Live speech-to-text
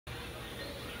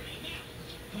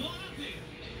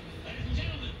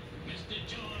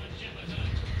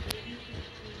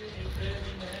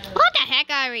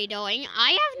Gary doing?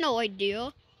 I have no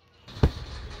idea.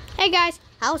 Hey guys,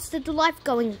 how's the life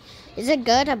going? Is it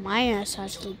good? Mine is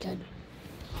actually good.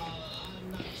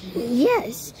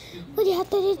 Yes. What do you have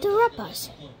to interrupt us?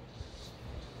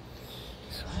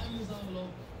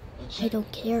 I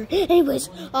don't care. Anyways,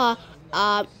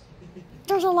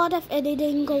 there's a lot of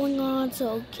editing going on,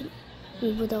 so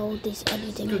with all this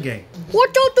editing. Good game.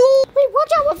 What to do? Wait,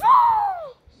 watch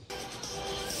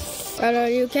out! Are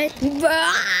you okay?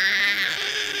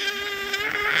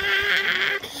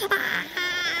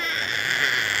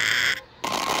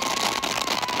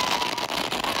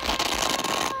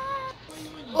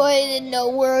 What in the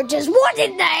world? Just what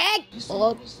in the heck?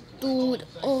 Oh, dude.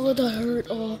 Oh, the hurt.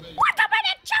 Oh. What the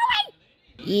minute, Joey?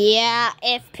 Yeah,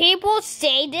 if people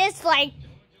say this, like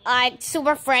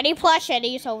Super Freddy plush, and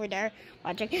he's over there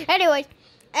watching. Anyways,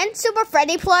 and Super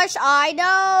Freddy plush, I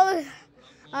know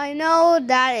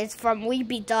that is from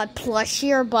Weepy Dot plush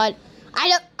here, but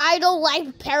I don't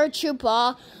like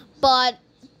Paratroopa, but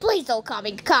please don't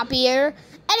copy here.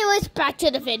 Anyways, back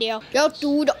to the video. Yo,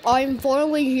 dude, I'm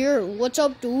finally here. What's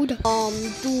up, dude? What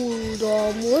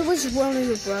was wrong with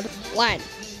your brother? What?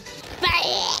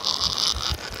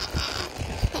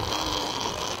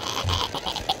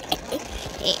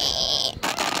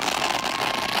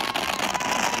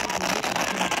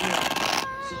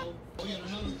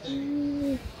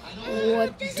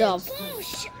 What the f?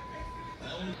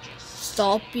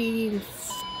 Stop being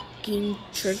fucking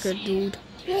triggered, dude.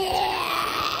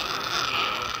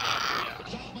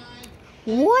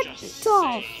 What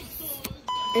the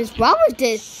is wrong with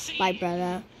this, my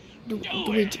brother?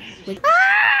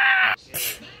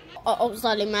 Oh,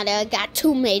 sorry, matter. I got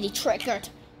too many triggered.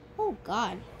 Oh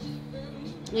God.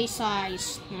 At least I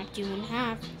snapped you in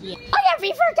half. Yeah. Oh yeah,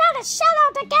 we forgot a shout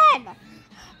out again.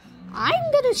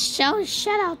 I'm gonna shout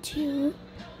out to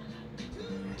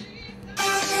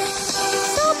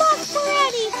Super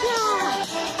Freddy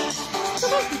Plush.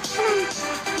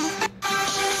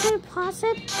 Can I pause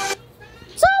it?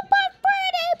 Super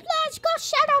Freddy Plush, go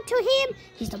shout out to him.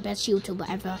 He's the best YouTuber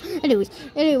ever.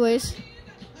 Anyways,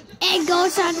 it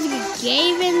goes out to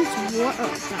Gavin's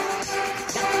World.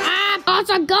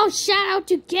 Also go shout out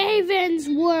to Gavin's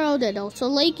World and also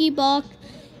Lakey Buck.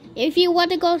 If you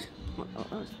want to go.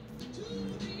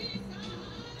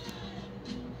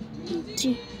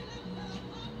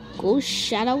 Go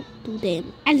shout out to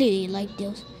them. I really like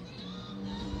those.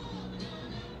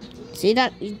 See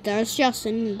that? There's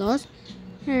Justin. There's.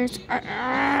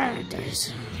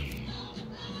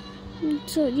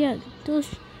 So yeah, those.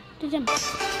 Them. I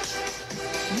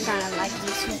kind of like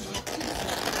these.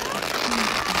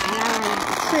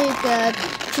 Triggered.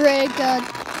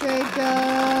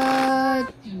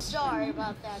 Sorry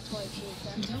about that, Toy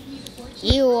Chica.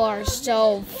 You are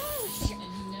so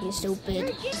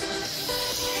stupid.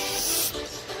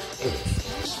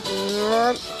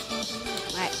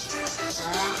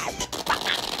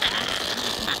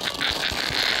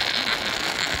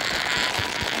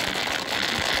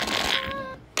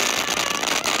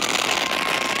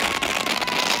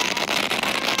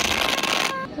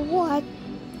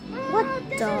 What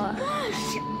the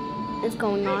is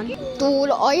going on? Dude,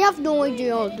 I have no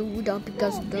idea, dude,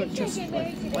 because they're just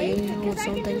like playing or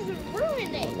something.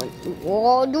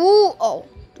 Oh, dude. Oh,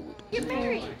 dude. Get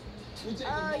married.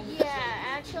 Yeah,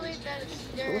 actually,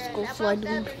 let's go fly, dude.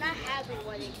 they're not having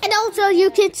weddings. And also, you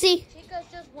can see. Chica's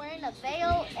just wearing a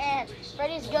veil, and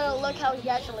Freddy's gonna look how he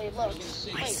actually looks.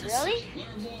 Wait, really?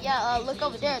 Yeah, look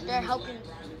over there. They're helping.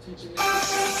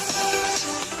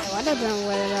 What about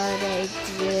what are they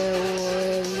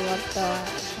doing? What the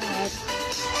heck?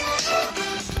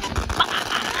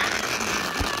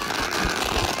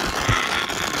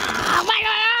 Oh my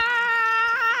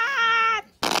God!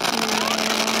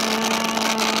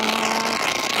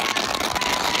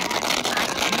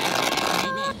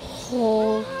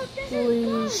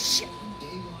 Holy shit!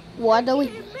 Why do we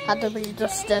have to be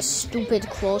just this stupid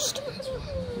closed?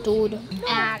 Dude.